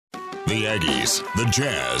The Aggies, the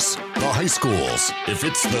Jazz, the high schools. If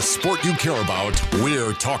it's the sport you care about,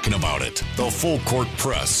 we're talking about it. The Full Court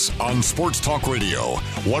Press on Sports Talk Radio,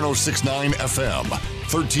 106.9 FM,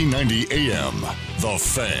 1390 AM. The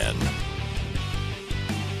Fan.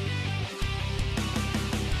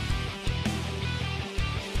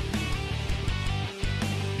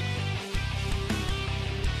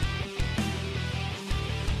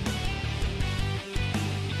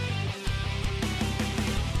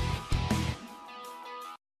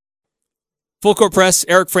 Full Court Press,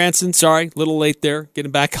 Eric Frandsen. Sorry, a little late there.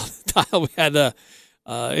 Getting back on the dial. We had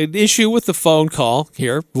an issue with the phone call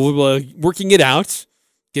here. We're working it out,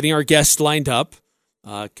 getting our guests lined up.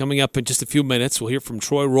 Coming up in just a few minutes, we'll hear from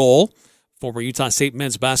Troy Rolle, former Utah State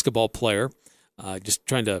men's basketball player. Just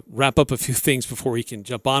trying to wrap up a few things before he can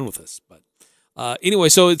jump on with us. But anyway,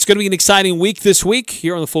 so it's going to be an exciting week this week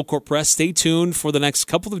here on the Full Court Press. Stay tuned for the next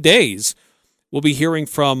couple of days. We'll be hearing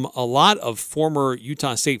from a lot of former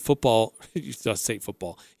Utah State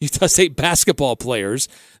basketball players.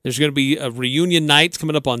 There's going to be a reunion night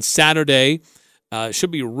coming up on Saturday. It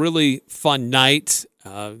should be a really fun night.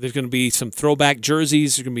 There's going to be some throwback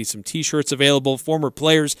jerseys. There's going to be some T-shirts available. Former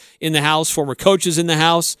players in the house, former coaches in the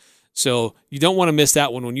house. So you don't want to miss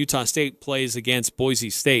that one when Utah State plays against Boise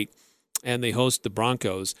State and they host the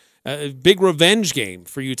Broncos. A big revenge game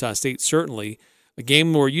for Utah State, certainly. A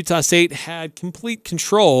game where Utah State had complete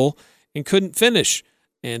control and couldn't finish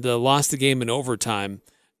and lost the game in overtime.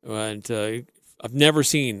 And I've never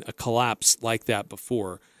seen a collapse like that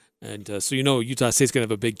before. And so Utah State's going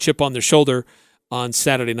to have a big chip on their shoulder on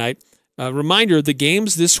Saturday night. Reminder, the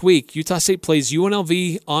games this week, Utah State plays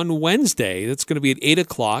UNLV on Wednesday. That's going to be at 8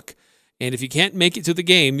 o'clock. And if you can't make it to the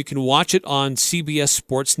game, you can watch it on CBS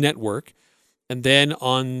Sports Network. And then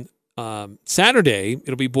on Saturday,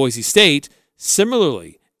 it'll be Boise State.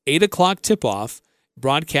 Similarly, 8 o'clock tip-off,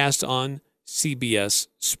 broadcast on CBS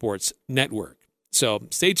Sports Network. So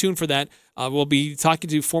stay tuned for that. We'll be talking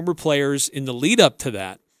to former players in the lead-up to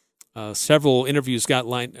that. Several interviews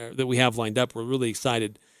that we have lined up. We're really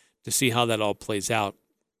excited to see how that all plays out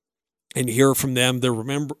and hear from them,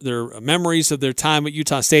 their memories of their time at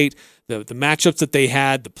Utah State, the matchups that they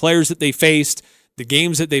had, the players that they faced, the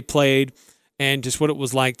games that they played, and just what it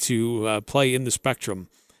was like to play in the Spectrum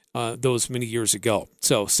those many years ago.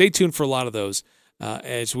 So stay tuned for a lot of those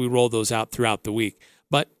as we roll those out throughout the week.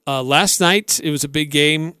 But last night, it was a big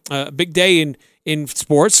game, a big day in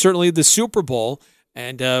sports, certainly the Super Bowl,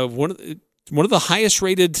 and one of the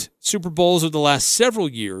highest-rated Super Bowls of the last several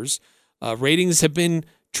years. Ratings have been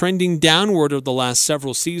trending downward over the last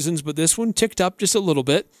several seasons, but this one ticked up just a little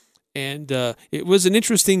bit, and it was an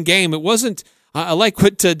interesting game. It wasn't – I like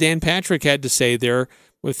what Dan Patrick had to say there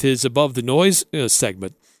with his Above the Noise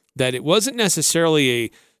segment, that it wasn't necessarily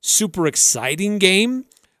a super exciting game,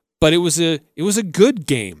 but it was a good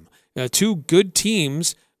game. Two good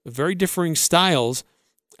teams, very differing styles,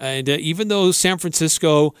 and even though San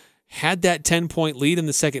Francisco had that 10-point lead in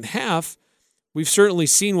the second half, we've certainly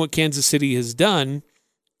seen what Kansas City has done,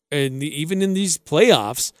 and even in these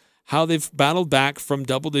playoffs, how they've battled back from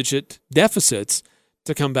double-digit deficits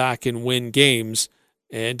to come back and win games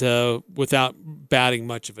and without batting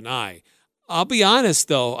much of an eye. I'll be honest,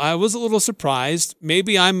 though, I was a little surprised.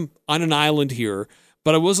 Maybe I'm on an island here,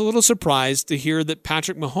 but I was a little surprised to hear that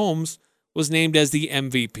Patrick Mahomes was named as the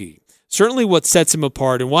MVP. Certainly what sets him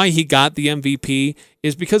apart and why he got the MVP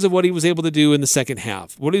is because of what he was able to do in the second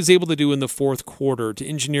half, what he was able to do in the fourth quarter to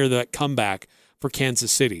engineer that comeback for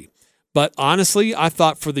Kansas City. But honestly, I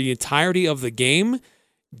thought for the entirety of the game,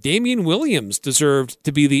 Damian Williams deserved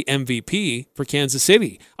to be the MVP for Kansas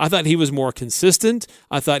City. I thought he was more consistent.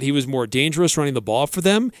 I thought he was more dangerous running the ball for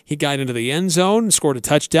them. He got into the end zone, scored a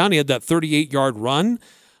touchdown. He had that 38-yard run,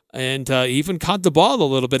 and even caught the ball a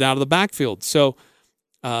little bit out of the backfield. So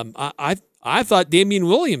I thought Damian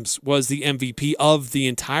Williams was the MVP of the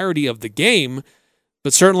entirety of the game,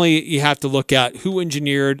 but certainly you have to look at who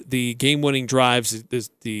engineered the game-winning drives,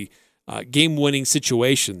 the game-winning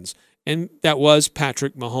situations. And that was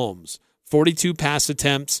Patrick Mahomes. 42 pass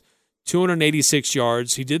attempts, 286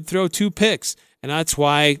 yards. He did throw 2 picks, and that's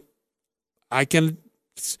why I'm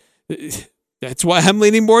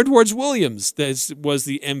leaning more towards Williams. That was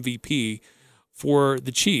the MVP for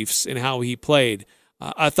the Chiefs and how he played.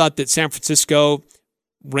 I thought that San Francisco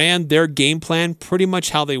ran their game plan pretty much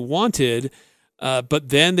how they wanted, but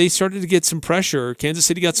then they started to get some pressure. Kansas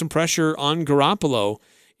City got some pressure on Garoppolo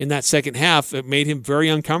in that second half. It made him very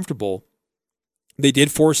uncomfortable. They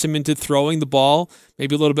did force him into throwing the ball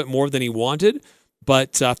maybe a little bit more than he wanted,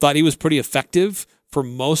 but I thought he was pretty effective for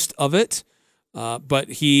most of it. But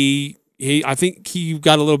I think he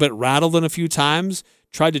got a little bit rattled in a few times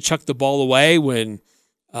tried to chuck the ball away when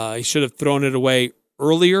he should have thrown it away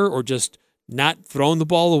earlier, or just not thrown the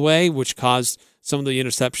ball away, which caused some of the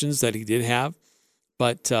interceptions that he did have.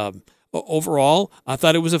 But overall, I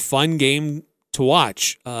thought it was a fun game to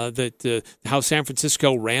watch. How San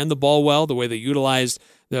Francisco ran the ball well, the way they utilized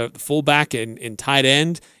the fullback and tight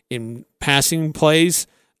end in passing plays,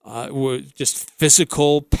 were just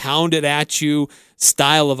physical, pounded at you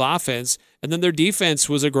style of offense. And then their defense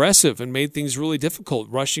was aggressive and made things really difficult,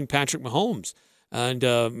 rushing Patrick Mahomes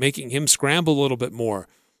and making him scramble a little bit more.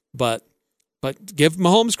 But give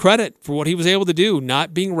Mahomes credit for what he was able to do,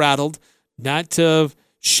 not being rattled, not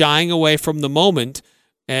shying away from the moment,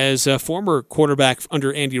 as a former quarterback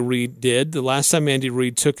under Andy Reid did the last time Andy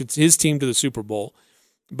Reid took his team to the Super Bowl.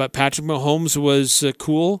 But Patrick Mahomes was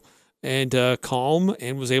cool and calm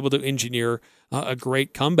and was able to engineer a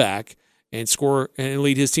great comeback and score and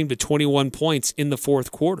lead his team to 21 points in the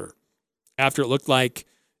fourth quarter after it looked like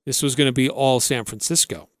this was going to be all San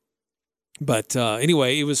Francisco. But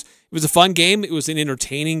anyway, it was a fun game. It was an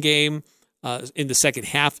entertaining game in the second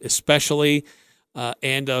half especially.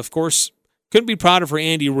 And, of course, couldn't be prouder for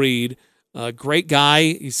Andy Reid. Great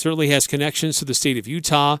guy. He certainly has connections to the state of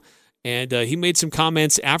Utah. And he made some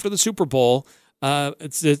comments after the Super Bowl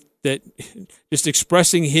that just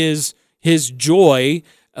expressing his joy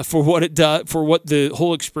for what it does, for what the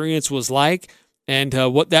whole experience was like, and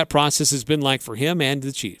what that process has been like for him and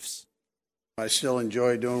the Chiefs. I still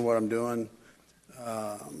enjoy doing what I'm doing.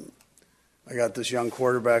 I got this young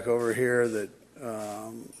quarterback over here that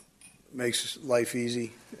makes life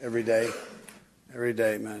easy every day. Every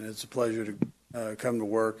day, man. It's a pleasure to come to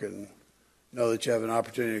work and know that you have an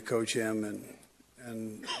opportunity to coach him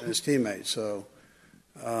and his teammates. So,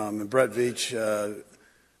 and Brett Veach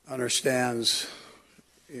understands,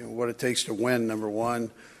 what it takes to win, number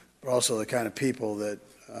one, but also the kind of people that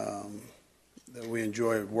we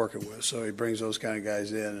enjoy working with. So he brings those kind of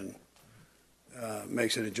guys in and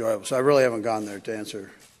makes it enjoyable. So I really haven't gone there to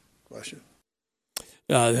answer the question.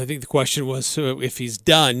 I think the question was if he's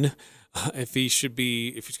done, if he's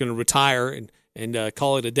going to retire and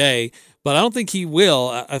call it a day. But I don't think he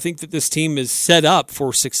will. I think that this team is set up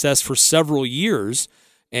for success for several years,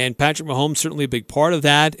 and Patrick Mahomes certainly a big part of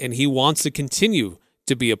that, and he wants to continue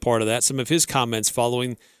to be a part of that. Some of his comments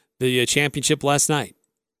following the championship last night.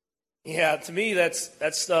 Yeah, to me, that's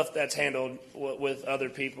stuff that's handled with other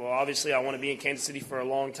people. Obviously, I want to be in Kansas City for a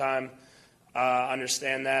long time. I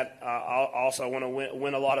understand that. I want to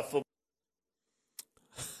win a lot of football.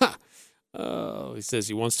 He says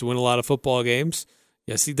he wants to win a lot of football games.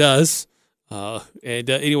 Yes, he does.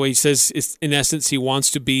 Anyway, he says, in essence, he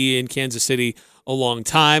wants to be in Kansas City a long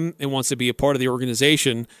time and wants to be a part of the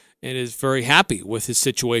organization and is very happy with his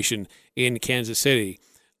situation in Kansas City.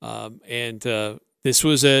 This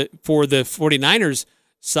was for the 49ers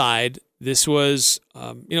side, this was,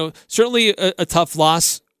 certainly a tough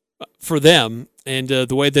loss for them, and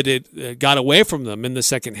the way that it got away from them in the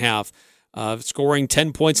second half, scoring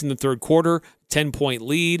 10 points in the third quarter, 10-point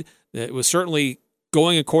lead. It was certainly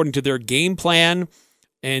going according to their game plan,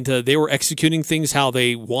 and they were executing things how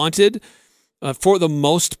they wanted for the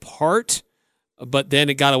most part, but then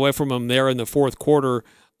it got away from them there in the fourth quarter.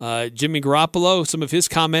 Jimmy Garoppolo, some of his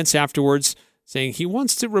comments afterwards, saying he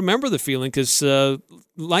wants to remember the feeling because,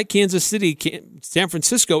 like Kansas City, San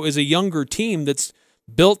Francisco is a younger team that's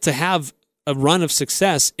built to have a run of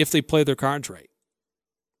success if they play their cards right.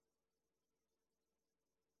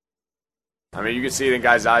 I mean, you can see it in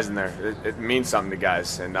guys' eyes in there. It means something to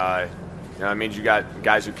guys, and it means you got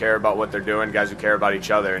guys who care about what they're doing, guys who care about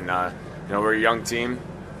each other, and we're a young team,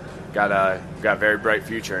 got a very bright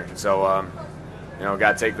future, and so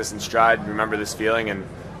got to take this in stride, remember this feeling, and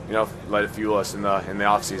let it fuel us in the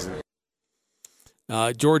off season.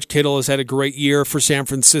 George Kittle has had a great year for San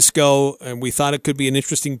Francisco, and we thought it could be an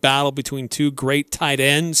interesting battle between two great tight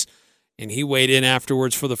ends, and he weighed in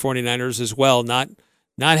afterwards for the 49ers as well. Not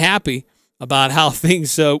happy about how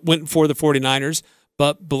things went for the 49ers,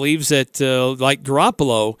 but believes that, like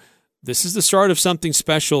Garoppolo, this is the start of something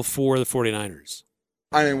special for the 49ers.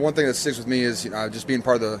 I mean, one thing that sticks with me is just being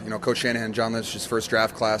part of the Coach Shanahan, John Lynch's first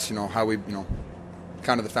draft class. How we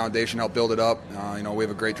kind of the foundation, help build it up. We have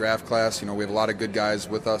a great draft class. We have a lot of good guys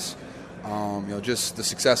with us. Just the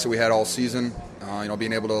success that we had all season.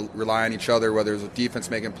 Being able to rely on each other, whether it's defense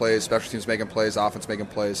making plays, special teams making plays, offense making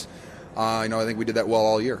plays. I think we did that well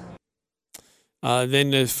all year.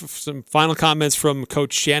 Then some final comments from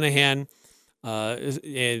Coach Shanahan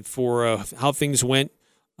and for how things went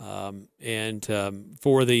and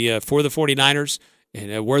for the 49ers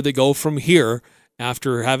and where they go from here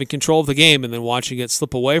after having control of the game and then watching it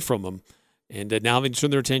slip away from them. and now having to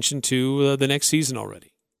turn their attention to the next season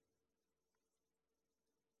already.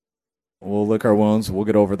 We'll lick our wounds. We'll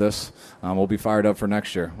get over this. We'll be fired up for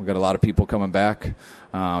next year. We've got a lot of people coming back.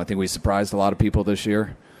 I think we surprised a lot of people this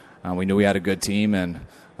year. We knew we had a good team, and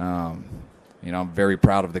I'm very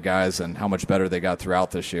proud of the guys and how much better they got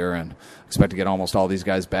throughout this year, and expect to get almost all these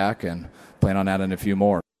guys back and plan on adding a few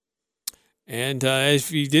more. And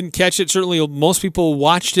if you didn't catch it, certainly most people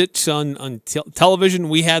watched it on television.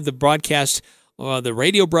 We had the broadcast, the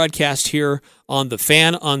radio broadcast here on The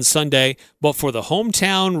Fan on Sunday. But for the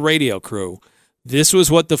hometown radio crew, this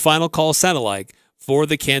was what the final call sounded like for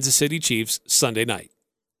the Kansas City Chiefs Sunday night.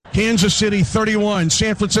 Kansas City 31,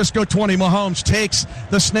 San Francisco 20. Mahomes takes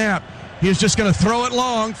the snap. He is just going to throw it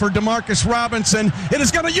long for Demarcus Robinson. It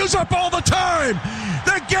is going to use up all the time.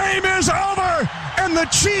 The game is over, and the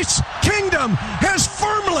Chiefs Kingdom has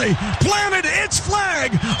firmly planted its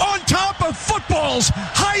flag on top of football's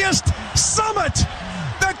highest summit.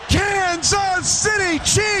 The Kansas City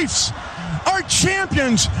Chiefs are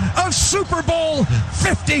champions of Super Bowl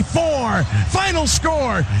 54. Final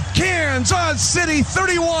score, Kansas City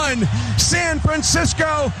 31, San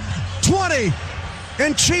Francisco 20.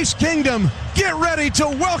 And Chiefs Kingdom, get ready to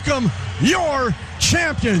welcome your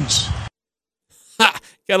champions.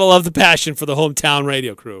 Gotta love the passion for the hometown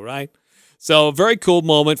radio crew, right? So very cool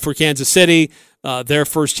moment for Kansas City, their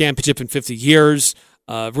first championship in 50 years.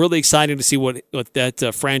 Really exciting to see what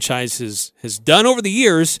that franchise has done over the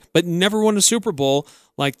years, but never won a Super Bowl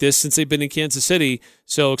like this since they've been in Kansas City.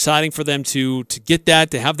 So exciting for them to get that,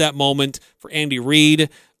 to have that moment. For Andy Reid,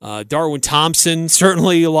 Darwin Thompson,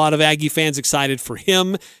 certainly a lot of Aggie fans excited for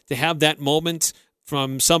him to have that moment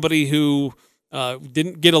from somebody who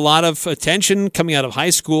didn't get a lot of attention coming out of high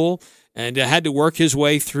school and had to work his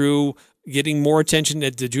way through getting more attention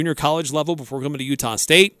at the junior college level before coming to Utah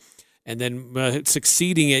State, and then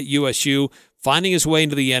succeeding at USU, finding his way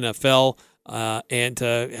into the NFL, and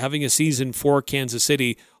having a season for Kansas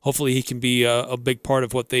City. Hopefully he can be a big part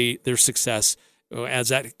of what their success as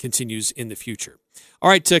that continues in the future. All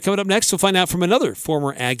right, coming up next, we'll find out from another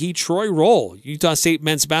former Aggie, Troy Rolle, Utah State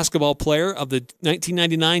men's basketball player of the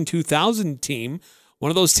 1999-2000 team, one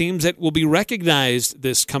of those teams that will be recognized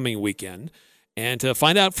this coming weekend, and to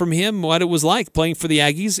find out from him what it was like playing for the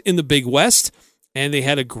Aggies in the Big West. And they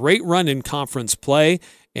had a great run in conference play,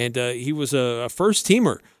 and he was a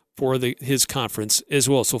first-teamer for his conference as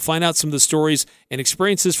well. So find out some of the stories and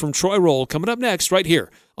experiences from Troy Rolle coming up next right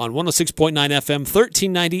here on 106.9 FM,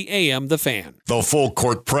 1390 AM, The Fan. The Full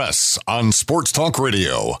Court Press on Sports Talk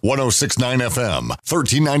Radio, 106.9 FM,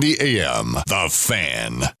 1390 AM, The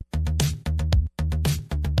Fan.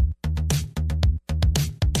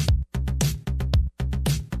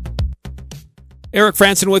 Eric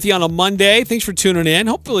Frandsen with you on a Monday. Thanks for tuning in.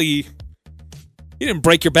 Hopefully you didn't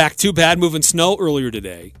break your back too bad moving snow earlier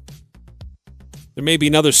today. There may be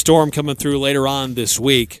another storm coming through later on this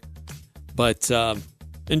week, but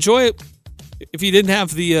enjoy it. If you didn't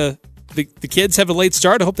have the kids have a late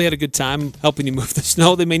start, I hope they had a good time helping you move the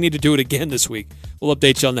snow. They may need to do it again this week. We'll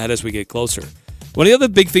update you on that as we get closer. One of the other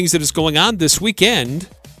big things that is going on this weekend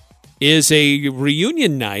is a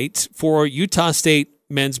reunion night for Utah State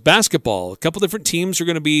men's basketball. A couple different teams are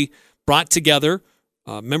going to be brought together.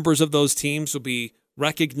 Members of those teams will be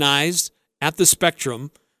recognized at the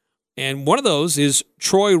Spectrum, and one of those is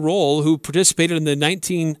Troy Rolle, who participated in the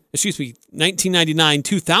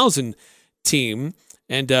 1999-2000 team,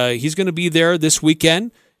 and he's going to be there this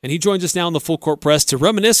weekend. And he joins us now in the Full Court Press to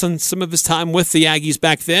reminisce on some of his time with the Aggies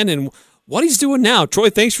back then and what he's doing now. Troy,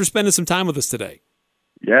 thanks for spending some time with us today.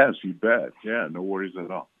 Yes, you bet. Yeah, no worries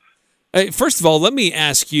at all. First of all, let me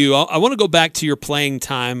ask you, I want to go back to your playing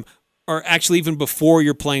time, or actually even before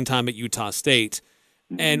your playing time at Utah State,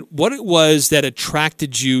 and what it was that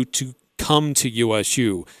attracted you to come to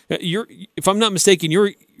USU. If I'm not mistaken,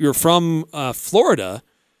 you're from Florida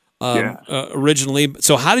originally.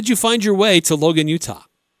 So how did you find your way to Logan, Utah?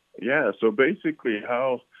 Yeah, so basically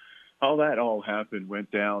how that all happened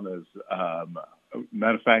went down as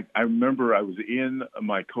matter of fact, I remember I was in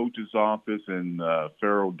my coach's office in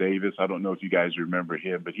Farrell Davis. I don't know if you guys remember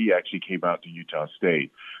him, but he actually came out to Utah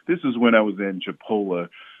State. This is when I was in Chipola,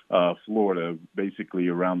 Florida, basically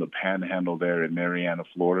around the Panhandle there in Marianna,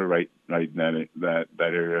 Florida, right in that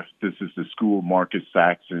area. This is the school Marcus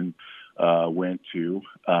Saxon went to.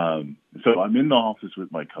 So I'm in the office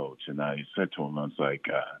with my coach, and I said to him, I was like,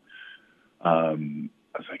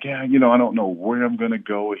 yeah, I don't know where I'm going to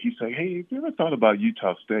go. He's like, hey, have you ever thought about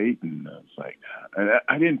Utah State? And I was like, and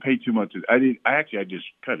I didn't pay too much. I just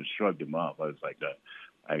kind of shrugged him off. I was like,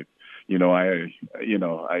 I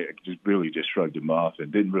just really just shrugged him off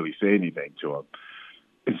and didn't really say anything to him.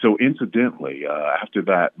 And so incidentally, after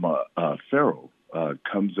that, Farrell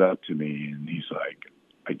comes up to me and he's like,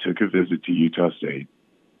 I took a visit to Utah State.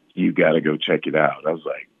 You got to go check it out.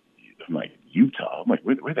 I'm like, Utah? I'm like,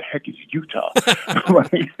 where the heck is Utah?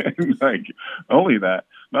 like,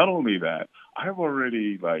 not only that, I've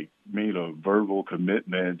already like made a verbal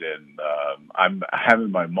commitment, and I'm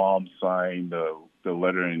having my mom sign the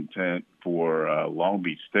letter of intent for Long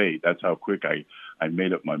Beach State. That's how quick I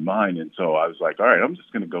made up my mind. And so I was like, all right, I'm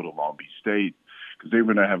just going to go to Long Beach State because they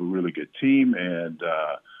were going to have a really good team, and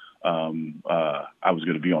I was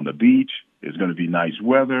going to be on the beach. It's going to be nice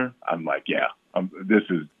weather. I'm like, yeah, this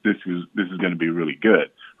is going to be really good,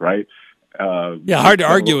 right? Hard to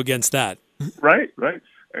argue against that. Right.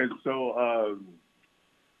 And so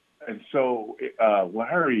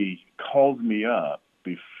Larry calls me up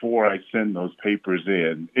before I send those papers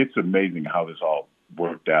in. It's amazing how this all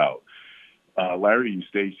worked out. Larry and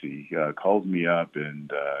Stacy calls me up,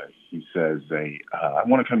 and he says, "Hey, I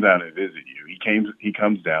want to come down and visit you." He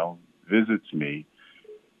comes down, visits me,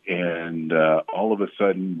 and all of a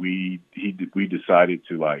sudden we decided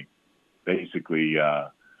to like basically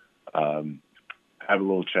have a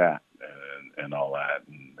little chat and all that,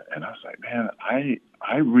 and I was like, man,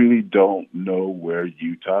 I really don't know where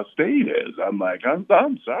Utah State is. I'm like,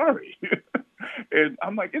 I'm sorry. And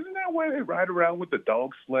I'm like, isn't that where they ride around with the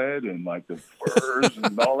dog sled and like the furs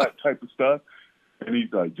and all that type of stuff? And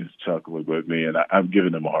he's like just chuckling with me, and I'm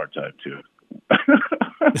giving him a hard time too.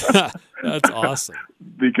 That's awesome.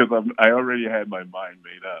 Because I already had my mind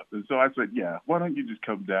made up. And so I said, yeah, why don't you just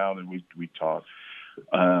come down and we talked.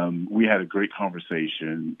 We had a great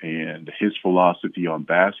conversation, and his philosophy on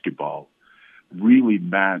basketball really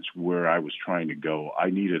matched where I was trying to go. I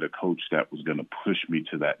needed a coach that was going to push me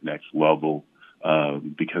to that next level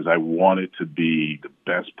because I wanted to be the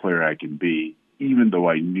best player I can be, even though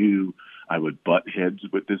I knew I would butt heads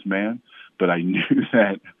with this man. But I knew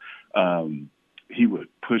that he would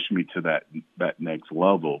push me to that next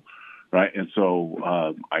level, right? And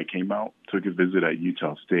so I came out, took a visit at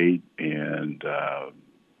Utah State, and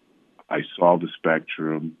I saw the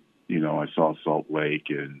spectrum. I saw Salt Lake,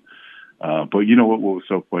 and but you know what was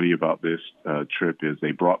so funny about this trip is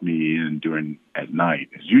they brought me in at night.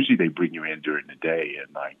 Usually they bring you in during the day,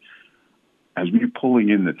 and like as we were pulling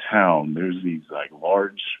into town, there's these like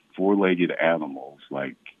large four-legged animals.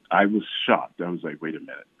 Like I was shocked. I was like, wait a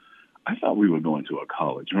minute. I thought we were going to a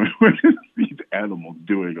college. What are these animals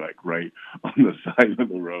doing like right on the side of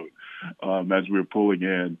the road as we were pulling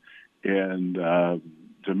in? And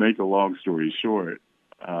to make a long story short,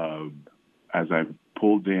 as I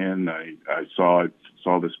pulled in, I saw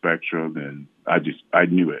the spectrum, and I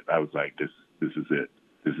knew it. I was like, this is it.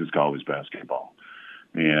 This is college basketball.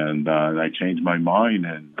 And I changed my mind,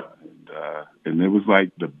 and it was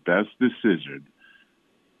like the best decision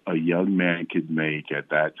a young man could make at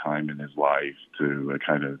that time in his life to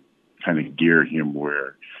kind of gear him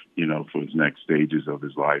where, for his next stages of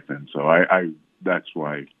his life. And so I that's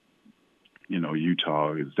why,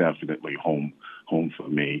 Utah is definitely home for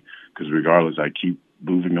me, because regardless, I keep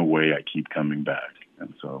moving away, I keep coming back.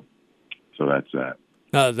 And so that's that.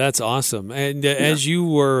 That's awesome. And as you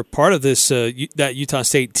were part of this, that Utah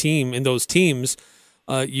State team, in those teams,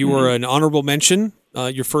 you were an honorable mention,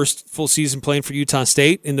 your first full season playing for Utah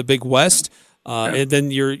State in the Big West. And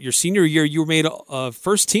then your senior year, you were made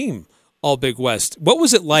first team All Big West. What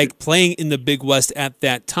was it like playing in the Big West at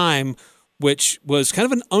that time, which was kind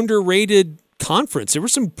of an underrated conference? There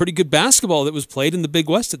was some pretty good basketball that was played in the Big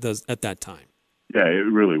West at that time. Yeah,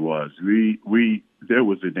 it really was. There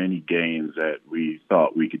wasn't any games that we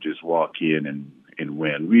thought we could just walk in and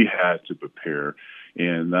win. We had to prepare.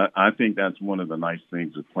 And I think that's one of the nice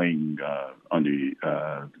things of playing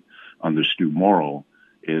under Stu Morrill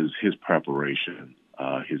is his preparation,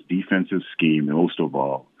 his defensive scheme, most of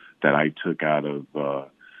all, that I took out of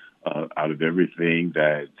everything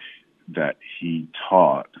that he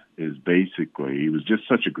taught is basically he was just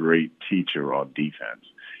such a great teacher on defense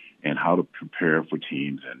and how to prepare for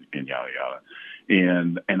teams and yada yada.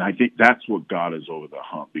 And I think that's what got us over the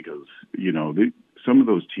hump, because some of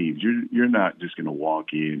those teams, you're not just going to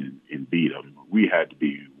walk in and beat them. We had to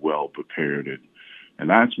be well prepared, and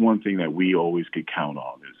that's one thing that we always could count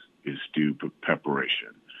on is Stu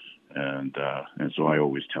preparation, and so I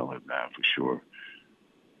always tell him that for sure.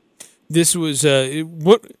 This was let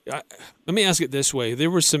me ask it this way: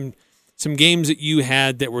 there were some games that you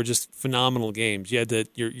had that were just phenomenal games. You had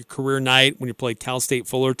your career night when you played Cal State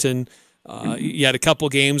Fullerton. You had a couple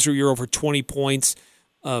games where you were over 20 points.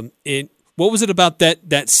 What was it about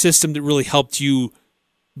that system that really helped you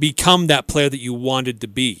become that player that you wanted to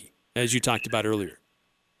be, as you talked about earlier?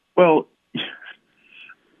 Well,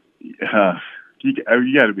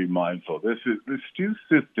 you got to be mindful. The Stu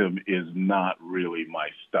system is not really my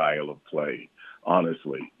style of play.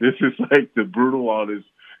 Honestly, this is like the brutal, honest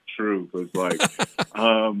truth. It's like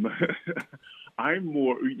I'm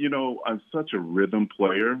more, I'm such a rhythm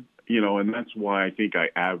player, and that's why I think I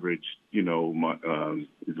averaged,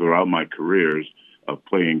 throughout my careers of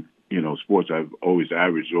playing, sports, I've always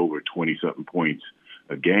averaged over 20-something points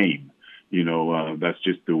a game. That's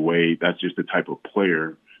just the type of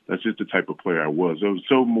player. That's just the type of player I was. It was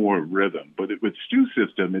so more rhythm. But with Stu's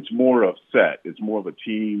system, it's more of set. It's more of a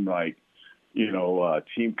team,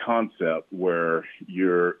 team concept where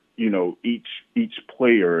each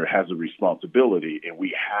player has a responsibility, and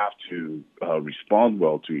we have to respond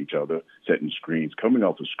well to each other, setting screens, coming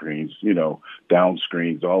off of screens, down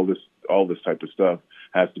screens, all this type of stuff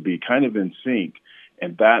has to be kind of in sync.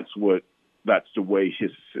 And that's the way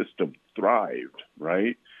his system thrived,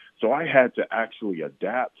 right? So I had to actually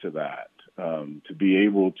adapt to that to be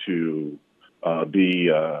able to be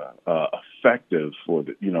effective for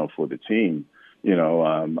the team.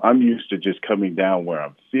 I'm used to just coming down where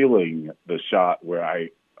I'm feeling the shot, where I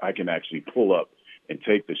can actually pull up and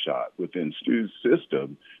take the shot. Within Stu's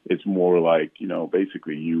system, it's more like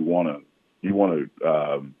basically you want to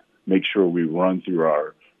make sure we run through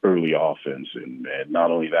our early offense, and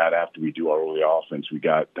not only that, after we do our early offense, we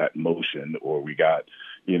got that motion, or we got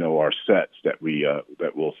our sets that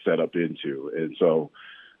we'll set up into. And so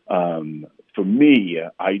for me,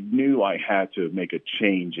 I knew I had to make a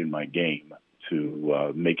change in my game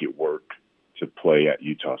to make it work to play at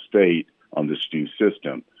Utah State on the Stu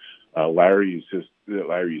system. Larry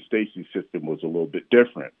Stacey's system was a little bit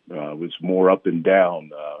different. It was more up and down.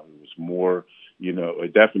 It was more,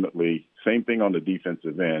 definitely same thing on the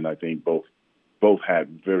defensive end. I think both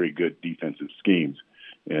had very good defensive schemes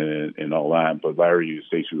and all that. But Larry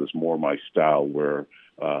Stacey was more my style, where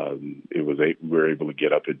we were able to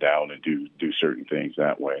get up and down and do certain things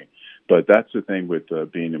that way. But that's the thing with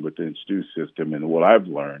being within Stu's system. And what I've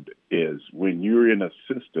learned is when you're in a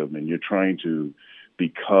system and you're trying to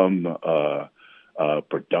become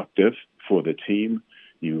productive for the team,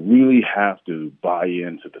 you really have to buy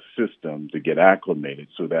into the system to get acclimated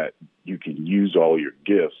so that you can use all your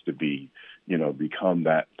gifts to become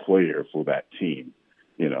that player for that team,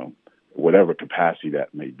 whatever capacity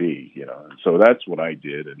that may be, And so that's what I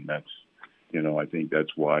did. And that's, I think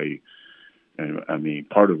that's why,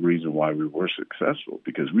 part of the reason why we were successful,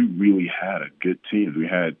 because we really had a good team. We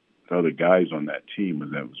had other guys on that team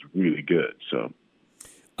that was really good. So,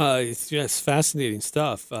 it's fascinating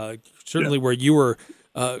stuff. Certainly, where you were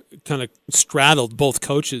kind of straddled both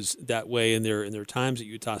coaches that way in their times at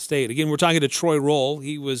Utah State. Again, we're talking to Troy Rolle.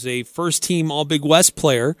 He was a first-team All-Big West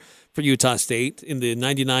player for Utah State in the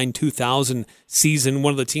 99-2000 season,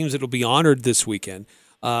 one of the teams that will be honored this weekend.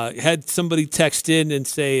 Had somebody text in and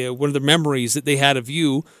say one of the memories that they had of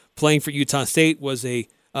you playing for Utah State was a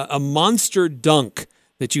monster dunk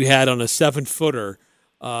that you had on a 7-footer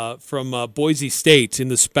from Boise State in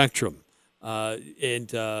the Spectrum.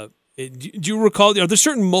 Do you recall, are there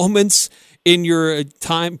certain moments in your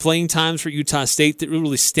playing times for Utah State that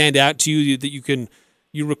really stand out to you that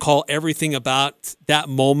you recall everything about that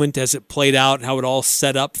moment as it played out, how it all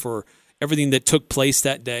set up for everything that took place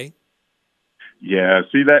that day? Yeah,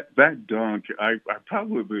 see that dunk, I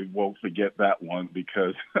probably won't forget that one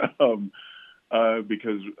because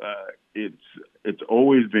it's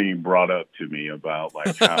always being brought up to me about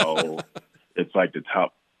like how it's like the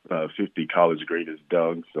top 50 college greatest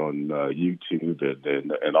dunks on YouTube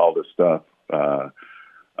and all this stuff. But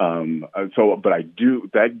I do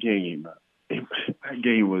that game. That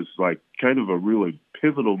game was like kind of a really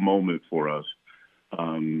pivotal moment for us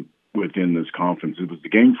within this conference. It was the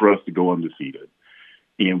game for us to go undefeated,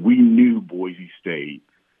 and we knew Boise State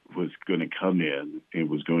was going to come in and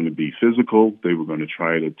was going to be physical. They were going to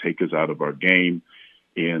try to take us out of our game,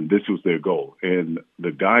 and this was their goal. And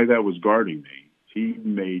the guy that was guarding me, he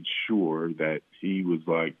made sure that he was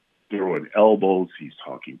like throwing elbows. He's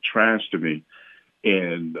talking trash to me.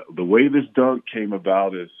 And the way this dunk came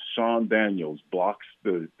about is Sean Daniels blocks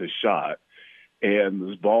the shot, and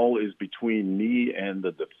this ball is between me and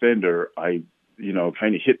the defender. I,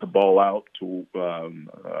 kind of hit the ball out to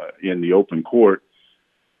in the open court,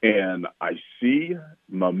 and I see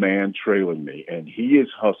my man trailing me, and he is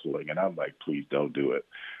hustling, and I'm like, please don't do it,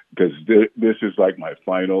 because this is like my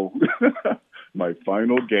final my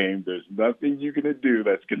final game. There's nothing you're going to do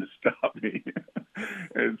that's going to stop me.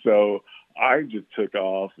 And so I just took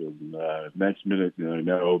off, and next minute,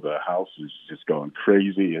 the house was just going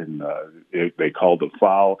crazy, and they called a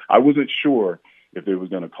foul. I wasn't sure if they was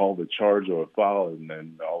going to call the charge or a foul, and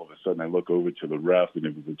then all of a sudden I look over to the ref and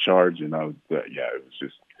it was a charge, and that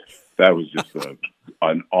was just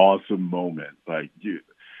an awesome moment.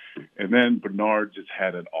 And then Bernard just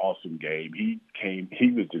had an awesome game. He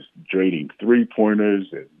was just draining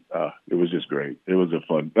 3-pointers, and it was just great. That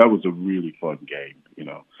was a really fun game,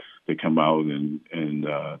 to come out and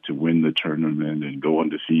to win the tournament and go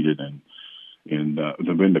undefeated and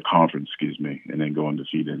to win the conference, and then go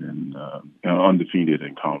undefeated and undefeated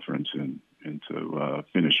in conference and to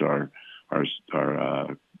finish our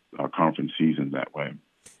conference season that way.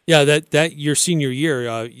 Yeah, that your senior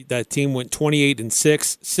year, that team went 28-6,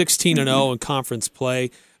 16-0 in conference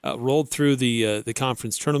play, rolled through the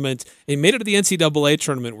conference tournament, and made it to the NCAA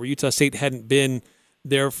tournament where Utah State hadn't been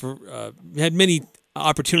there had many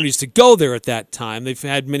opportunities to go there at that time. They've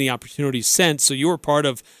had many opportunities since, so you were part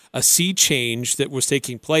of a sea change that was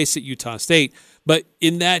taking place at Utah State. But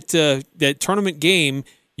in that tournament game,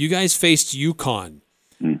 you guys faced UConn,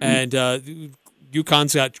 and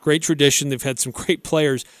UConn's got great tradition. They've had some great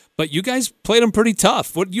players, but you guys played them pretty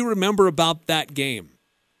tough. What do you remember about that game?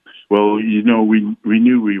 Well, we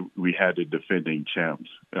knew we had the defending champs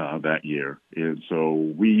that year, and so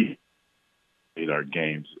we played our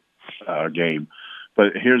game.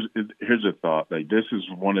 But here's a thought. This is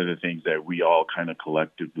one of the things that we all kind of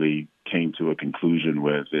collectively came to a conclusion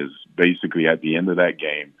with, is basically at the end of that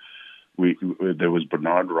game, there was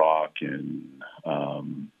Bernard Rock and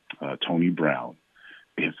Tony Brown.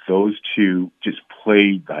 If those two just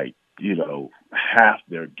played half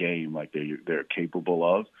their game like they're capable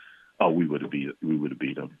of, we would have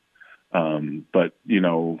beat them. But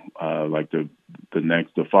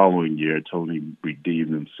the following year, Tony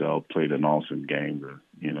redeemed himself, played an awesome game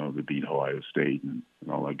to beat Ohio State and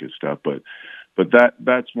all that good stuff. But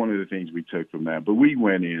that's one of the things we took from that. But we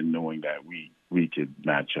went in knowing that we could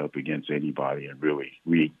match up against anybody, and really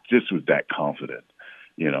we just was that confident,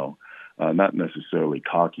 not necessarily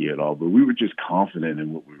cocky at all, but we were just confident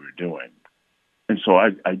in what we were doing. And so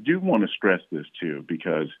I do want to stress this too,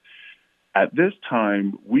 because at this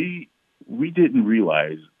time we didn't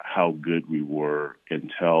realize how good we were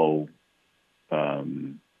until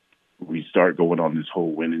we start going on this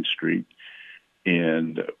whole winning streak,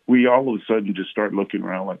 and we all of a sudden just start looking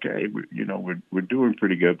around like, hey, we're doing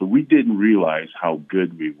pretty good, but we didn't realize how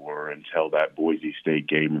good we were until that Boise State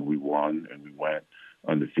game, and we won and we went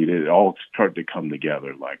undefeated. It all started to come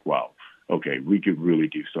together like, wow, okay, we could really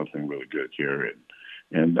do something really good here,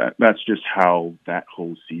 and that's just how that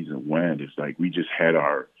whole season went. It's like we just had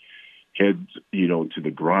our heads, to the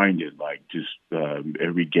grind, and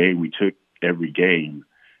every game we took, every game,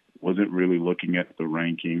 wasn't really looking at the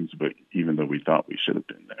rankings, but even though we thought we should have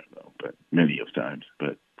been there, though, but many of times,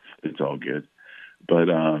 but it's all good. But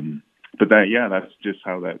that's just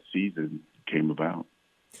how that season came about.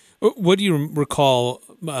 What do you recall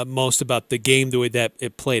most about the game, the way that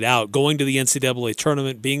it played out, going to the NCAA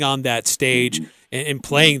tournament, being on that stage, and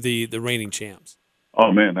playing the reigning champs?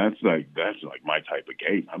 Oh man, that's like my type of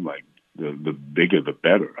game. I'm like, the bigger the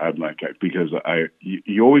better. I'm like, because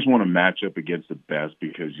you always want to match up against the best,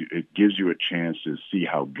 because it gives you a chance to see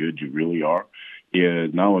how good you really are.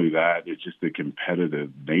 And not only that, it's just the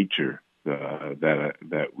competitive nature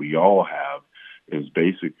that we all have. Is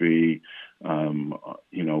basically,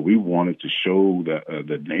 we wanted to show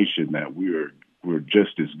the nation that we're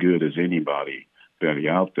just as good as anybody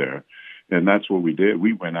out there. And that's what we did.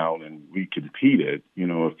 We went out and we competed.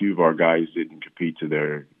 A few of our guys didn't compete to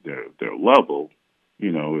their level.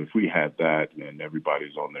 If we had that, and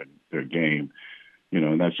everybody's on their game,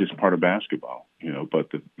 and that's just part of basketball.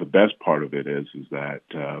 But the best part of it is that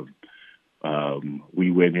we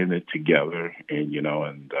went in it together, and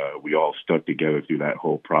we all stuck together through that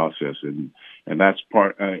whole process. And that's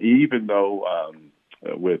part. Even though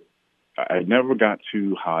I never got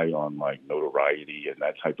too high on notoriety and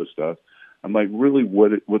that type of stuff. I'm like, really,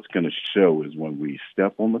 what's going to show is when we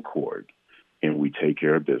step on the court and we take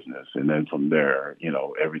care of business, and then from there,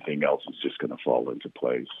 everything else is just going to fall into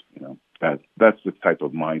place. That's the type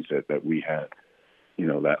of mindset that we had,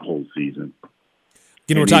 that whole season.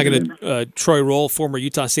 We're talking to Troy Rolle, former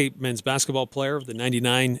Utah State men's basketball player of the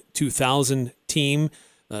 99-2000 team.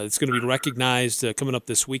 It's going to be recognized coming up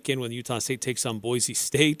this weekend when Utah State takes on Boise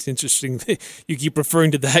State. Interesting that you keep referring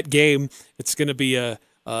to that game. It's going to be a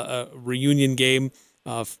reunion game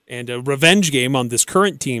and a revenge game on this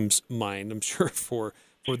current team's mind, I'm sure, for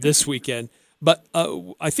this weekend. But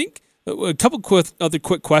I think a couple other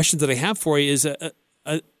quick questions that I have for you is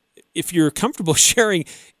if you're comfortable sharing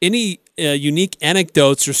any unique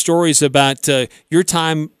anecdotes or stories about your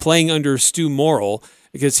time playing under Stu Morrill,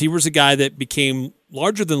 because he was a guy that became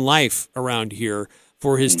larger than life around here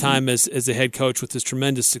for his time as a head coach with his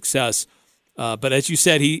tremendous success. But as you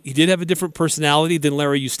said, he did have a different personality than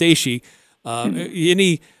Larry Eustace.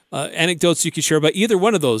 Any anecdotes you could share about either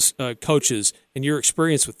one of those coaches and your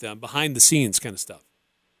experience with them, behind the scenes kind of stuff?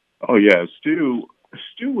 Oh yeah, Stu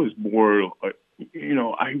was more. I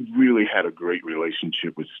really had a great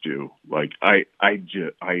relationship with Stu. Like I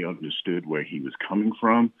understood where he was coming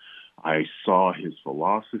from. I saw his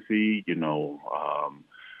philosophy.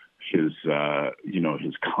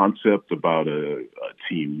 His concept about a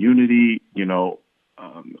team unity.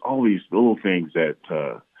 All these little things that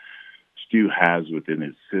Stu has within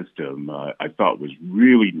his system. I thought was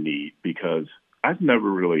really neat because I've never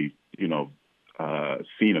really,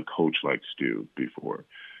 seen a coach like Stu before.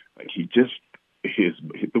 Like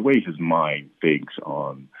the way his mind thinks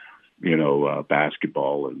on,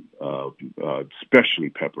 basketball and especially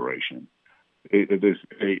preparation.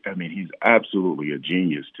 He's absolutely a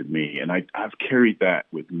genius to me, and I've carried that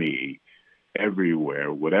with me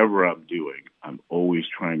everywhere. Whatever I'm doing, I'm always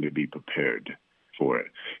trying to be prepared for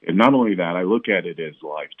it. And not only that, I look at it as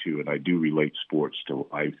life too, and I do relate sports to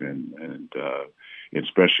life, and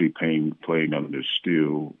especially playing under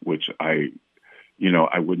Stu, which I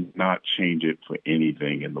would not change it for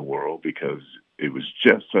anything in the world because it was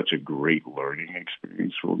just such a great learning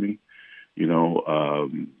experience for me.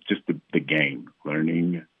 Just the game,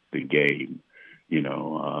 learning the game,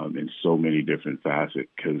 in so many different facets,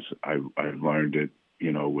 because I learned it,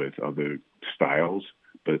 with other styles,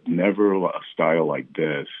 but never a style like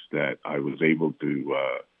this that I was able to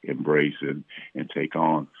embrace and take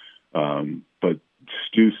on. But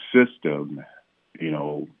Stu's system,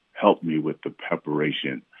 helped me with the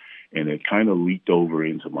preparation, and it kind of leaked over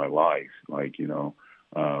into my life, like,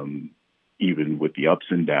 even with the ups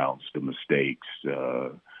and downs, the mistakes,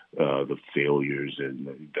 the failures and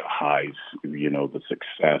the highs, the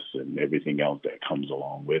success and everything else that comes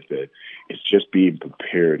along with it. It's just being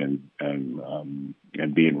prepared and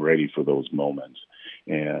being ready for those moments.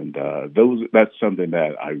 And that's something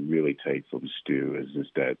that I really take from Stu, is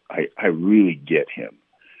just that I really get him.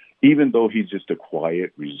 Even though he's just a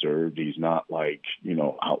quiet, reserved, he's not like,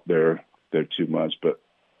 out there too much, but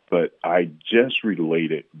I just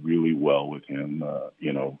related really well with him,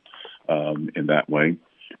 in that way.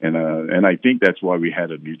 And I think that's why we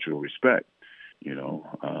had a mutual respect, and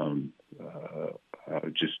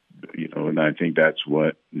I think that's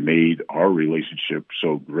what made our relationship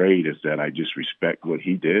so great, is that I just respect what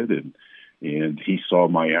he did, and he saw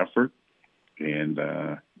my effort, and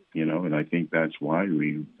I think that's why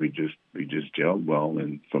we just gelled well.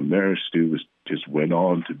 And from there, Stu just went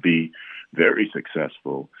on to be very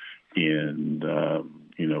successful in,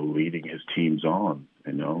 leading his teams on,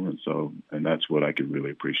 and that's what I could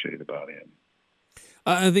really appreciate about him.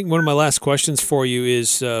 I think one of my last questions for you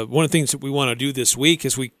is one of the things that we want to do this week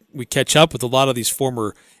as we catch up with a lot of these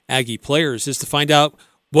former Aggie players is to find out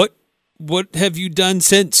what have you done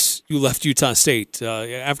since you left Utah State?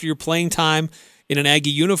 After your playing time in an Aggie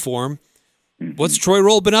uniform, what's Troy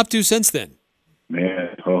Rolle been up to since then?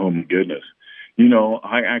 Man, oh my goodness.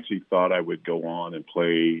 I actually thought I would go on and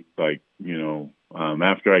play,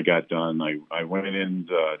 after I got done, I went in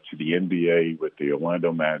to the NBA with the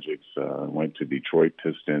Orlando Magic, went to Detroit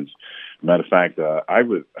Pistons. Matter of fact, I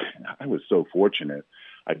was so fortunate.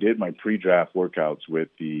 I did my pre-draft workouts with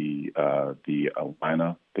the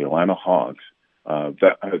Atlanta Hawks.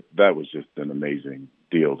 That was just an amazing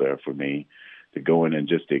deal there for me, to go in and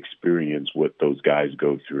just to experience what those guys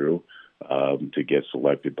go through, to get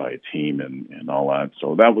selected by a team and all that.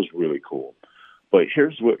 So that was really cool. But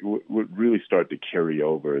here's what really started to carry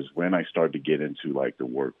over is when I started to get into like the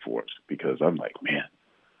workforce, because I'm like, man,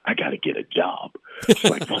 I got to get a job. It's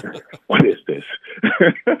like, what is this?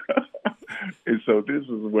 And so this is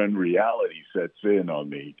when reality sets in on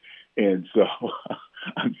me. And so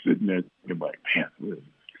I'm sitting there thinking like, man, what is this?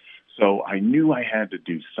 So I knew I had to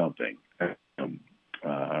do something.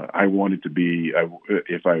 I wanted to be,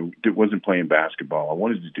 if I wasn't playing basketball, I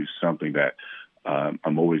wanted to do something that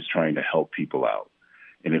I'm always trying to help people out.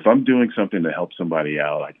 And if I'm doing something to help somebody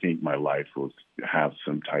out, I think my life will have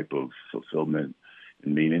some type of fulfillment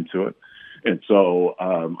and meaning to it. And so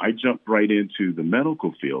I jumped right into the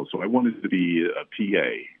medical field. So I wanted to be a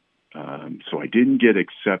PA. So I didn't get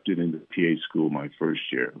accepted into PA school my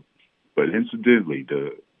first year. But incidentally,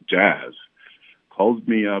 the Jazz calls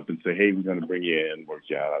me up and say, hey, we're going to bring you in, work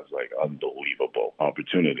you out. I was like, unbelievable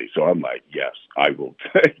opportunity. So I'm like, yes, I will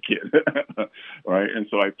take it. Right. And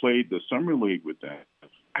so I played the summer league with them.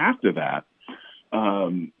 After that,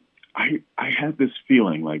 I had this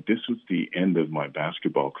feeling like this was the end of my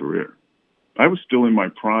basketball career. I was still in my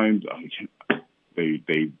prime.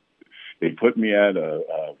 They put me at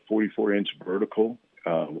a 44-inch vertical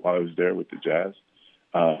while I was there with the Jazz.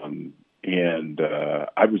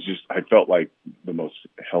 I felt like the most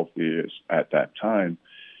healthiest at that time.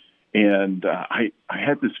 And I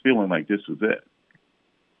had this feeling like this was it.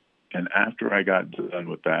 And after I got done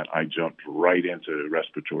with that, I jumped right into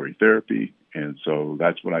respiratory therapy. And so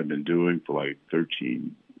that's what I've been doing for like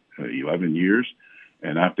 11 years.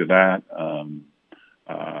 And after that,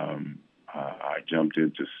 I jumped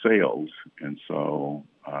into sales. And so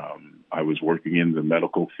I was working in the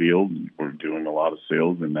medical field. We're doing a lot of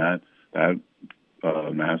sales in that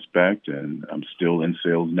aspect. And I'm still in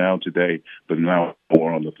sales now today, but now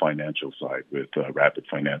more on the financial side with Rapid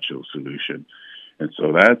Financial Solution. And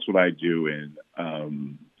so that's what I do. And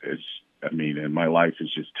and my life has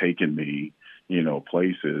just taken me,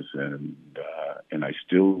 places, and I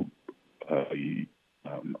still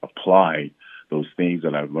apply those things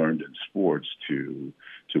that I've learned in sports to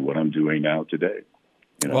what I'm doing now today.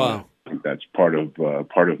 Wow. I think that's part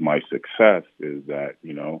of my success is that,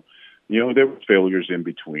 there were failures in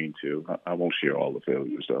between too. I won't share all the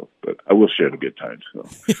failures though, but I will share the good times. So.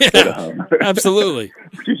 Yeah, absolutely.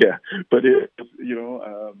 Yeah, but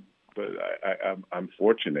I'm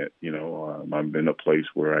fortunate. I'm in a place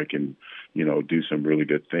where I can, do some really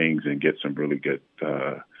good things and get some really good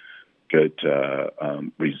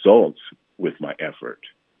results with my effort.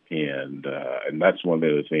 And that's one of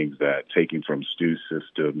the things that taking from Stu's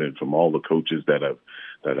system and from all the coaches that I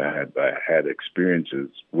had experiences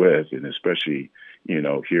with, and especially,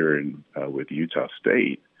 here with Utah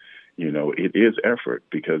State, it is effort,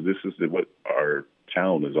 because this is what our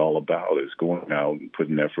town is all about, is going out and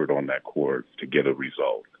putting effort on that court to get a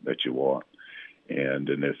result that you want. And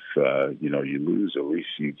if, you lose, at least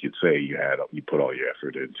you could say you put all your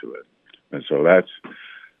effort into it. And so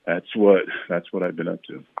that's what I've been up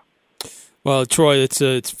to. Well, Troy,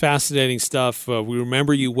 it's fascinating stuff. We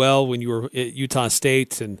remember you well when you were at Utah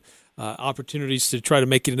State, and opportunities to try to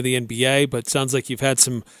make it into the NBA. But it sounds like you've had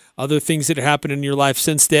some other things that have happened in your life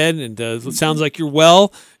since then, and it sounds like you're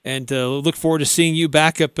well. And look forward to seeing you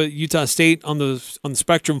back up at Utah State on the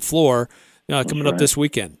Spectrum floor coming up this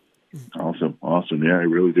weekend. Awesome. Yeah, I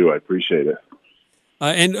really do. I appreciate it.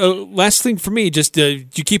 And last thing for me, just do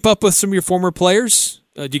you keep up with some of your former players?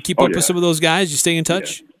 Do you keep up with some of those guys? You stay in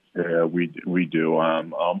touch? Yeah, we do.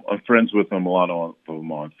 I'm friends with them, a lot of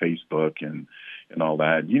them on Facebook and all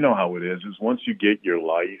that. You know how it is once you get your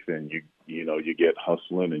life and you get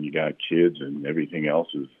hustling and you got kids and everything else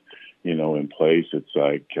is, in place. It's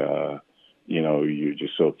like, you're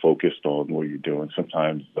just so focused on what you're doing.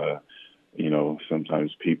 Sometimes,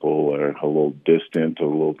 sometimes people are a little distant, a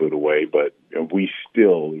little bit away, but we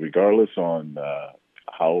still, regardless on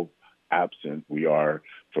how absent we are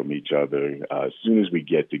from each other, as soon as we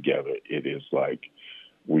get together, it is like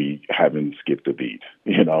we haven't skipped a beat.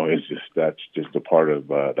 That's just a part of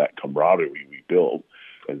that camaraderie we build,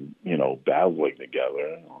 and battling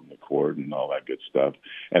together on the court and all that good stuff.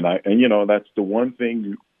 And that's the one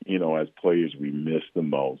thing as players we miss the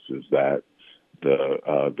most, is that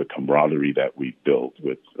the camaraderie that we built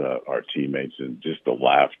with our teammates, and just the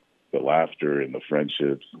laughter and the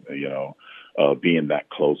friendships, being that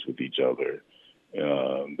close with each other.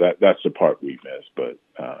 That's the part we miss, but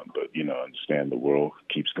understand the world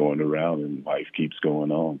keeps going around and life keeps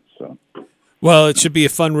going on. So, well, it should be a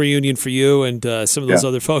fun reunion for you and some of those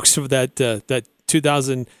other folks of that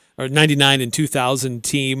 2000 or 99 and 2000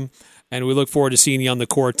 team, and we look forward to seeing you on the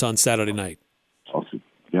court on Saturday night. Awesome.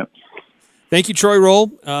 Yep. Thank you, Troy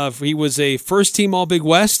Rolle. He was a first-team All-Big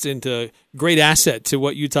West and a great asset to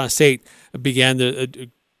what Utah State began a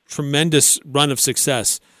tremendous run of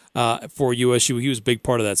success for USU. He was a big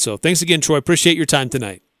part of that. So thanks again, Troy. Appreciate your time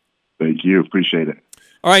tonight. Thank you. Appreciate it.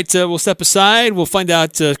 All right, we'll step aside. We'll find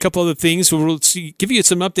out a couple other things. We'll give you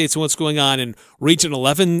some updates on what's going on in Region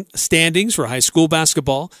 11 standings for high school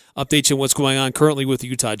basketball, updates on what's going on currently with the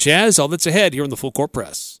Utah Jazz. All that's ahead here on the Full Court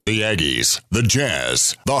Press. The Aggies, the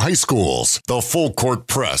Jazz, the high schools, the Full Court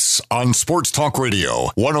Press on Sports Talk Radio,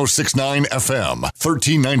 106.9 FM,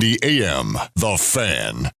 1390 AM, The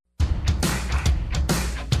Fan.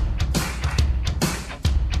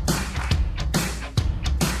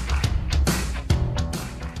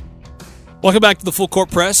 Welcome back to the Full Court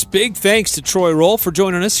Press. Big thanks to Troy Rolle for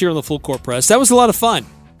joining us here on the Full Court Press. That was a lot of fun.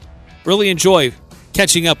 Really enjoy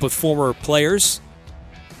catching up with former players,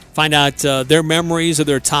 find out their memories of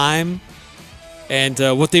their time and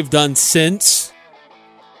what they've done since.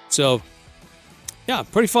 So, yeah,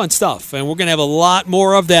 pretty fun stuff. And we're going to have a lot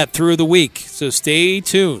more of that through the week. So stay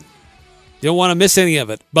tuned. You don't want to miss any of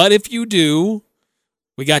it. But if you do,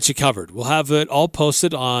 we got you covered. We'll have it all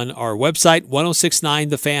posted on our website,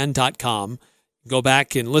 1069thefan.com. Go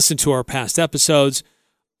back and listen to our past episodes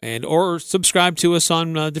and or subscribe to us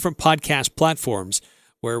on different podcast platforms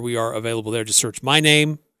where we are available there. Just search my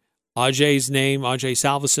name, Ajay's name, Ajay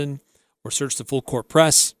Salvesen, or search the Full Court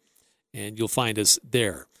Press, and you'll find us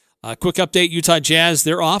there. Quick update, Utah Jazz,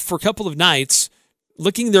 they're off for a couple of nights,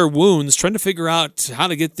 licking their wounds, trying to figure out how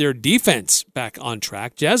to get their defense back on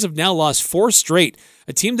track. Jazz have now lost 4 straight.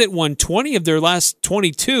 A team that won 20 of their last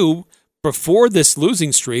 22 before this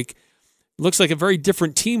losing streak looks like a very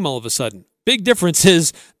different team all of a sudden. Big difference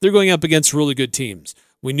is they're going up against really good teams.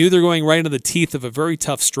 We knew they're going right into the teeth of a very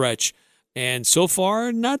tough stretch, and so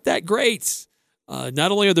far, not that great.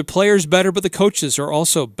 Not only are the players better, but the coaches are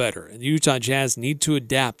also better, and the Utah Jazz need to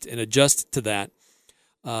adapt and adjust to that.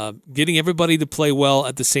 Getting everybody to play well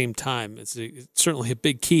at the same time is certainly a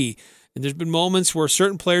big key. And there's been moments where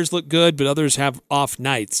certain players look good, but others have off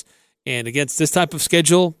nights. And against this type of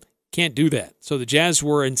schedule, can't do that. So the Jazz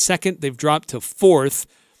were in second. They've dropped to fourth.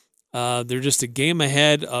 They're just a game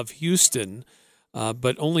ahead of Houston,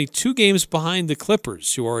 but only 2 games behind the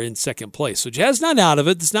Clippers, who are in second place. So Jazz not out of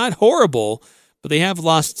it. It's not horrible, but they have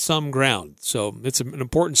lost some ground. So it's an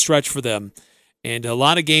important stretch for them. And a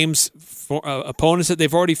lot of games for opponents that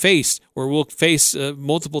they've already faced or will face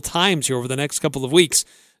multiple times here over the next couple of weeks.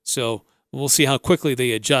 So we'll see how quickly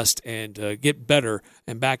they adjust and get better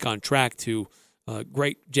and back on track to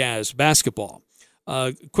great Jazz basketball.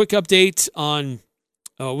 Quick update on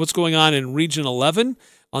what's going on in Region 11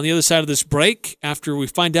 on the other side of this break after we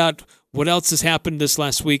find out what else has happened this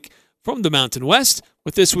last week from the Mountain West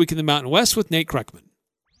with This Week in the Mountain West with Nate Kreckman.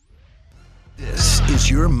 This is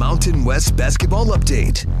your Mountain West basketball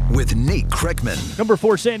update with Nate Kreckman. Number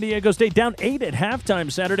 4 San Diego State down 8 at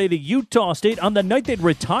halftime Saturday to Utah State on the night they'd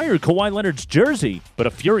retired Kawhi Leonard's jersey. But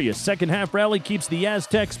a furious second-half rally keeps the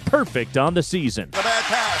Aztecs perfect on the season. The bad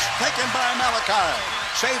pass taken by Malachi.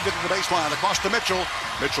 Saved it to the baseline across to Mitchell.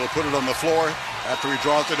 Mitchell put it on the floor after he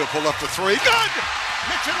draws it to pull up the 3. Good!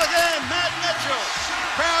 Mitchell again, Matt Mitchell.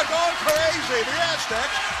 Crowd going crazy. The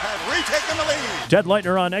Aztecs have retaken the lead. Ted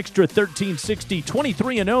Leitner on extra 13-60,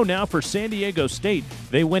 23-0 now for San Diego State.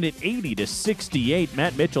 They win it 80-68.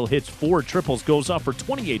 Matt Mitchell hits 4 triples, goes off for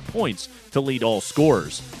 28 points to lead all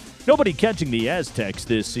scorers. Nobody catching the Aztecs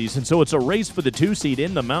this season, so it's a race for the 2 seed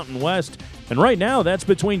in the Mountain West. And right now, that's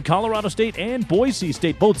between Colorado State and Boise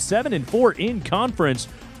State, both 7-4 in conference.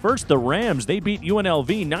 First, the Rams. They beat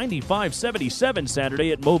UNLV 95-77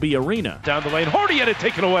 Saturday at Moby Arena. Down the lane, Hardy had it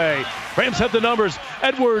taken away. Rams have the numbers.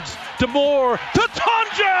 Edwards, DeMoore, to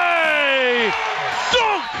Tonje!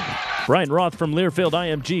 Dunk! Brian Roth from Learfield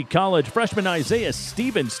IMG College. Freshman Isaiah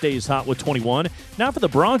Stevens stays hot with 21. Now for the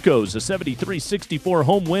Broncos, a 73-64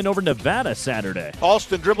 home win over Nevada Saturday.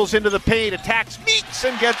 Alston dribbles into the paint, attacks Meeks,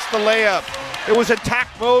 and gets the layup. It was attack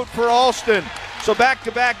mode for Alston. So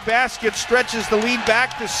back-to-back baskets stretches the lead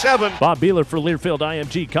back to 7. Bob Beeler for Learfield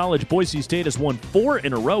IMG College. Boise State has won 4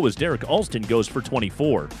 in a row as Derek Alston goes for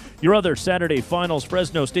 24. Your other Saturday finals,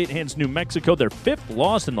 Fresno State hands New Mexico their 5th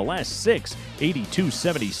loss in the last 6,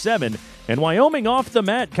 82-77. And Wyoming off the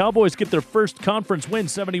mat. Cowboys get their first conference win,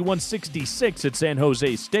 71-66 at San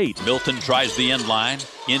Jose State. Milton tries the end line,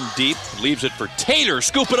 in deep, leaves it for Taylor.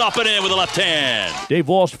 Scoop it up and in with the left hand. Dave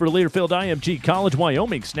Walsh for Learfield IMG College.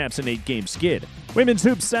 Wyoming snaps an 8-game skid. Women's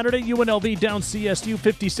hoops Saturday, UNLV down CSU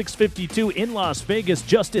 56-52 in Las Vegas.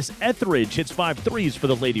 Justice Etheridge hits 5 threes for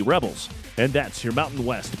the Lady Rebels. And that's your Mountain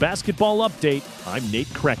West basketball update. I'm Nate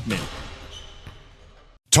Kreckman.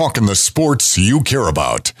 Talking the sports you care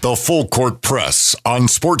about. The Full Court Press on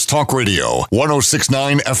Sports Talk Radio,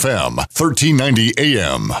 1069 FM, 1390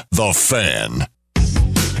 AM. The Fan.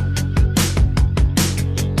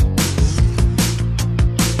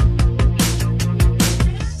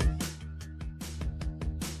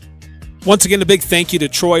 Once again, a big thank you to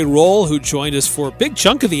Troy Rolle, who joined us for a big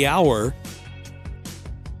chunk of the hour.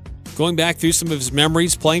 Going back through some of his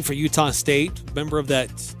memories playing for Utah State, member of that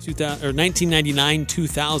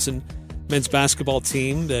 1999-2000 men's basketball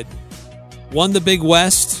team that won the Big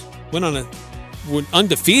West, went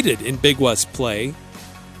undefeated in Big West play,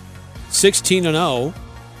 16-0,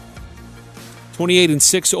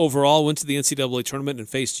 28-6 overall, went to the NCAA tournament and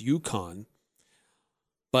faced UConn.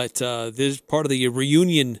 But this is part of the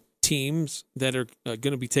reunion teams that are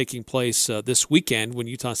going to be taking place this weekend when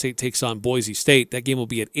Utah State takes on Boise State. That game will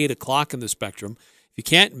be at 8 o'clock in the Spectrum. If you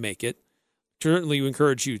can't make it, certainly we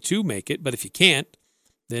encourage you to make it, but if you can't,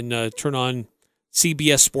 then turn on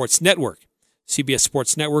CBS Sports Network. CBS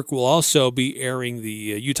Sports Network will also be airing the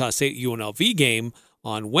Utah State UNLV game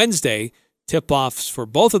on Wednesday. Tip-offs for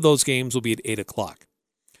both of those games will be at 8 o'clock.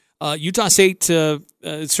 Utah State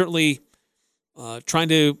certainly trying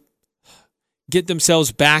to get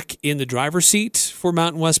themselves back in the driver's seat for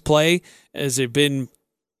Mountain West play, as they've been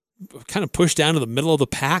kind of pushed down to the middle of the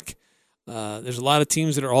pack. There's a lot of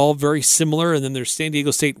teams that are all very similar, and then there's San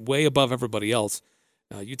Diego State way above everybody else.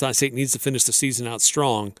 Utah State needs to finish the season out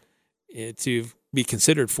strong to be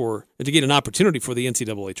considered to get an opportunity for the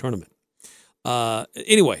NCAA tournament.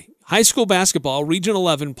 Anyway, high school basketball, Region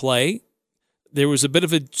 11 play. There was a bit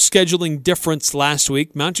of a scheduling difference last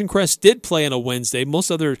week. Mountain Crest did play on a Wednesday. Most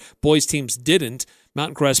other boys' teams didn't.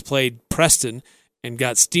 Mountain Crest played Preston and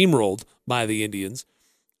got steamrolled by the Indians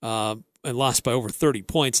and lost by over 30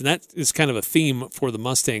 points. And that is kind of a theme for the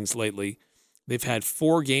Mustangs lately. They've had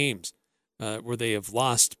 4 games where they have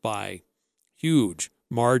lost by huge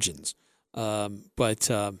margins. But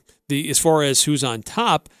as far as who's on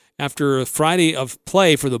top, after a Friday of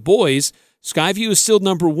play for the boys, Skyview is still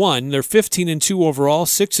number 1. They're 15-2 overall,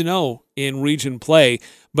 6-0 in region play.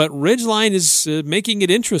 But Ridgeline is making it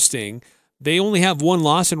interesting. They only have 1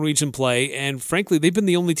 loss in region play, and frankly, they've been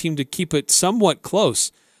the only team to keep it somewhat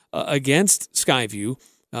close against Skyview.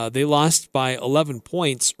 They lost by 11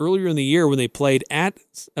 points earlier in the year when they played at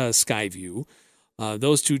Skyview.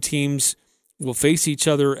 Those 2 teams will face each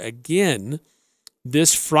other again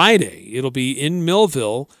this Friday. It'll be in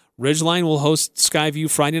Millville. Ridgeline will host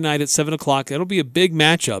Skyview Friday night at 7 o'clock. That'll be a big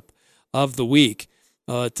matchup of the week.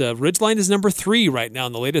 Ridgeline is number 3 right now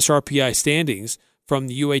in the latest RPI standings from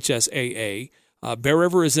the UHSAA. Bear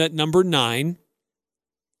River is at number 9.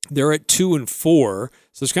 They're at 2-4.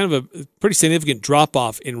 So it's kind of a pretty significant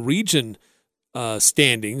drop-off in region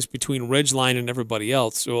standings between Ridgeline and everybody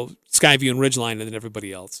else. Well, Skyview and Ridgeline and then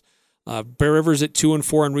everybody else. Bear River's at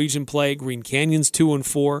 2-4 in region play. Green Canyon's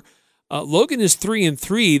 2-4. Logan is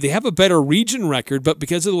 3-3. They have a better region record, but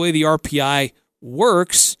because of the way the RPI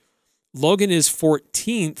works, Logan is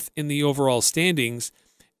 14th in the overall standings,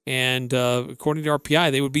 and according to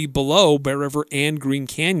RPI, they would be below Bear River and Green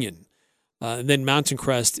Canyon. And then Mountain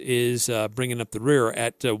Crest is bringing up the rear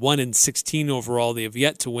at 1-16 overall. They have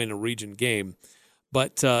yet to win a region game.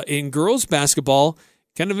 But in girls basketball,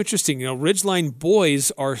 kind of interesting. Ridgeline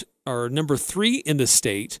boys are number 3 in the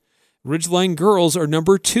state. Ridgeline girls are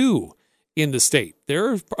number 2 in the state.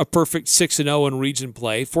 They're a perfect 6-0 in region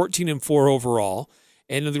play, 14-4 overall.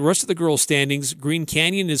 And in the rest of the girls' standings, Green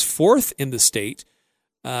Canyon is 4th in the state.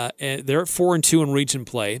 And they're at 4-2 in region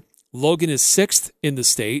play. Logan is 6th in the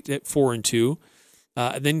state at 4-2.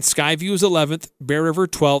 Then Skyview is 11th, Bear River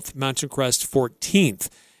 12th, Mountain Crest 14th.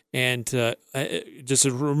 And just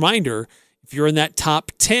a reminder, if you're in that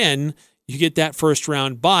top 10, you get that first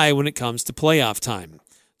round bye when it comes to playoff time.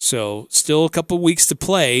 So still a couple weeks to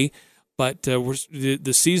play, but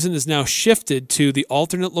the season is now shifted to the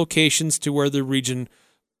alternate locations to where the region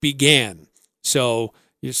began. So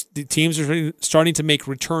the teams are starting to make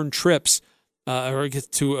return trips or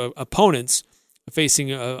get to opponents,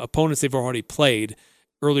 facing opponents they've already played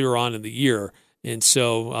earlier on in the year. And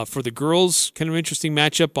so for the girls, kind of interesting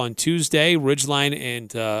matchup on Tuesday, Ridgeline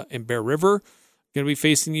and Bear River going to be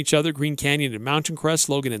facing each other, Green Canyon and Mountain Crest,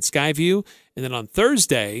 Logan and Skyview. And then on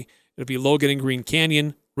Thursday, it'll be Logan and Green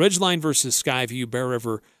Canyon, Ridgeline versus Skyview, Bear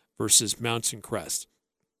River versus Mountain Crest.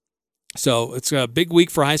 So it's a big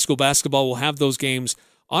week for high school basketball. We'll have those games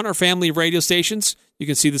on our family of radio stations. You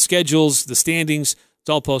can see the schedules, the standings. It's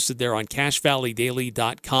all posted there on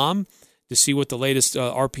CashValleyDaily.com to see what the latest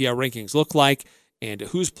RPI rankings look like and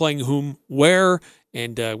who's playing whom, where,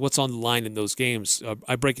 and what's on the line in those games.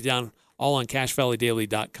 I break it down all on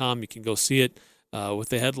CashValleyDaily.com. You can go see it with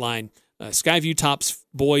the headline, Skyview tops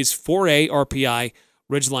boys 4A RPI,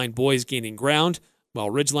 Ridgeline boys gaining ground, while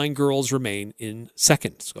Ridgeline girls remain in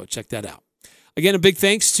second. So check that out. Again, a big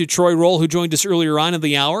thanks to Troy Rolle, who joined us earlier on in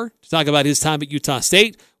the hour to talk about his time at Utah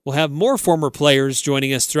State. We'll have more former players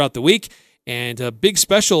joining us throughout the week, and a big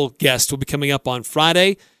special guest will be coming up on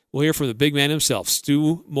Friday. We'll hear from the big man himself,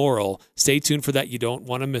 Stu Morrill. Stay tuned for that. You don't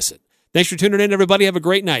want to miss it. Thanks for tuning in, everybody. Have a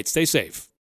great night. Stay safe.